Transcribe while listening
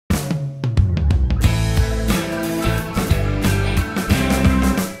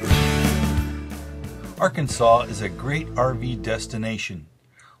Arkansas is a great RV destination.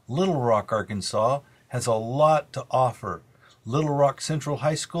 Little Rock, Arkansas has a lot to offer. Little Rock Central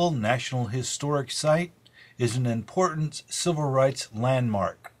High School National Historic Site is an important civil rights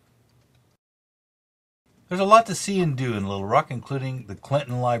landmark. There's a lot to see and do in Little Rock, including the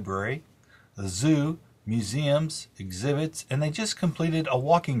Clinton Library, the zoo, museums, exhibits, and they just completed a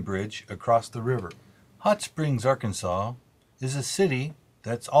walking bridge across the river. Hot Springs, Arkansas is a city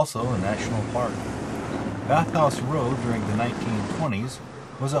that's also a national park. Bathhouse Road during the 1920s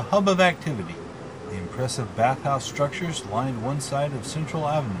was a hub of activity. The impressive bathhouse structures lined one side of Central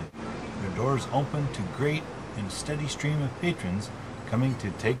Avenue. Their doors opened to great and steady stream of patrons coming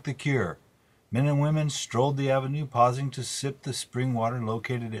to take the cure. Men and women strolled the avenue, pausing to sip the spring water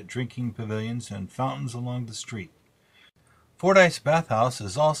located at drinking pavilions and fountains along the street. Fordyce Bathhouse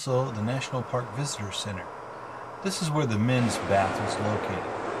is also the National Park Visitor Center. This is where the men's bath was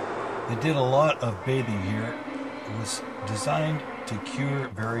located. They did a lot of bathing here. It was designed to cure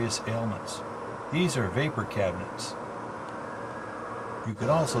various ailments. These are vapor cabinets. You could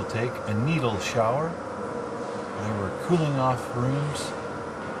also take a needle shower. There were cooling off rooms,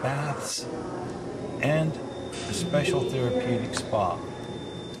 baths, and a special therapeutic spa.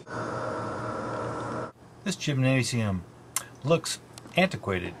 This gymnasium looks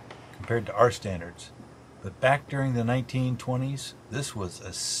antiquated compared to our standards, but back during the 1920s, this was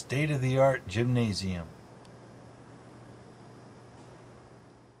a state-of-the-art gymnasium.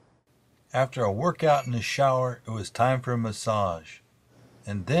 After a workout in the shower, it was time for a massage,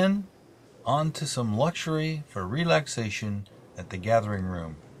 and then on to some luxury for relaxation at the gathering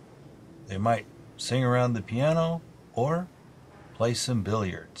room. They might sing around the piano or play some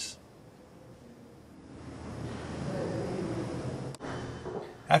billiards.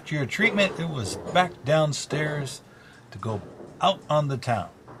 After your treatment, it was back downstairs to go out on the town.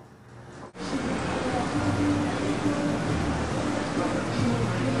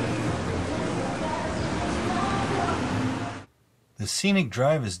 The scenic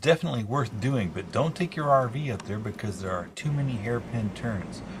drive is definitely worth doing, but don't take your RV up there because there are too many hairpin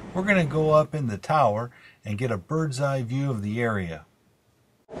turns. We're going to go up in the tower and get a bird's eye view of the area.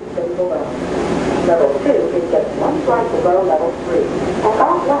 Level 2 is just one flight below level 3, and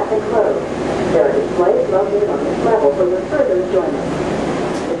all flat and closed. There are displays located on this level for your further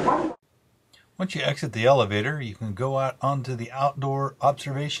enjoyment. Once you exit the elevator, you can go out onto the outdoor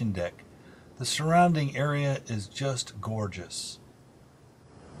observation deck. The surrounding area is just gorgeous.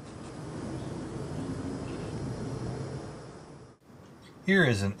 Here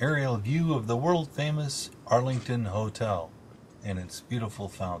is an aerial view of the world-famous Arlington Hotel and its beautiful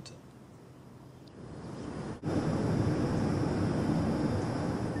fountain.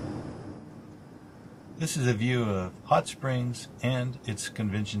 This is a view of Hot Springs and its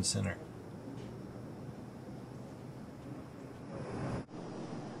convention center.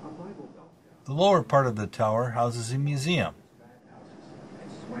 The lower part of the tower houses a museum.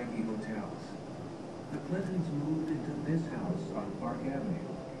 Swanky hotels. The Clintons moved into this house on Park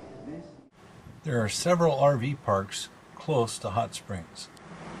Avenue. There are several RV parks close to Hot Springs.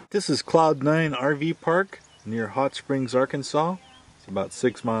 This is Cloud9 RV Park near Hot Springs, Arkansas. It's about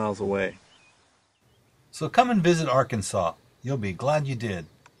 6 miles away. So come and visit Arkansas. You'll be glad you did.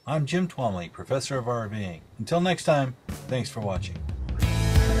 I'm Jim Twamley, Professor of RVing. Until next time, thanks for watching.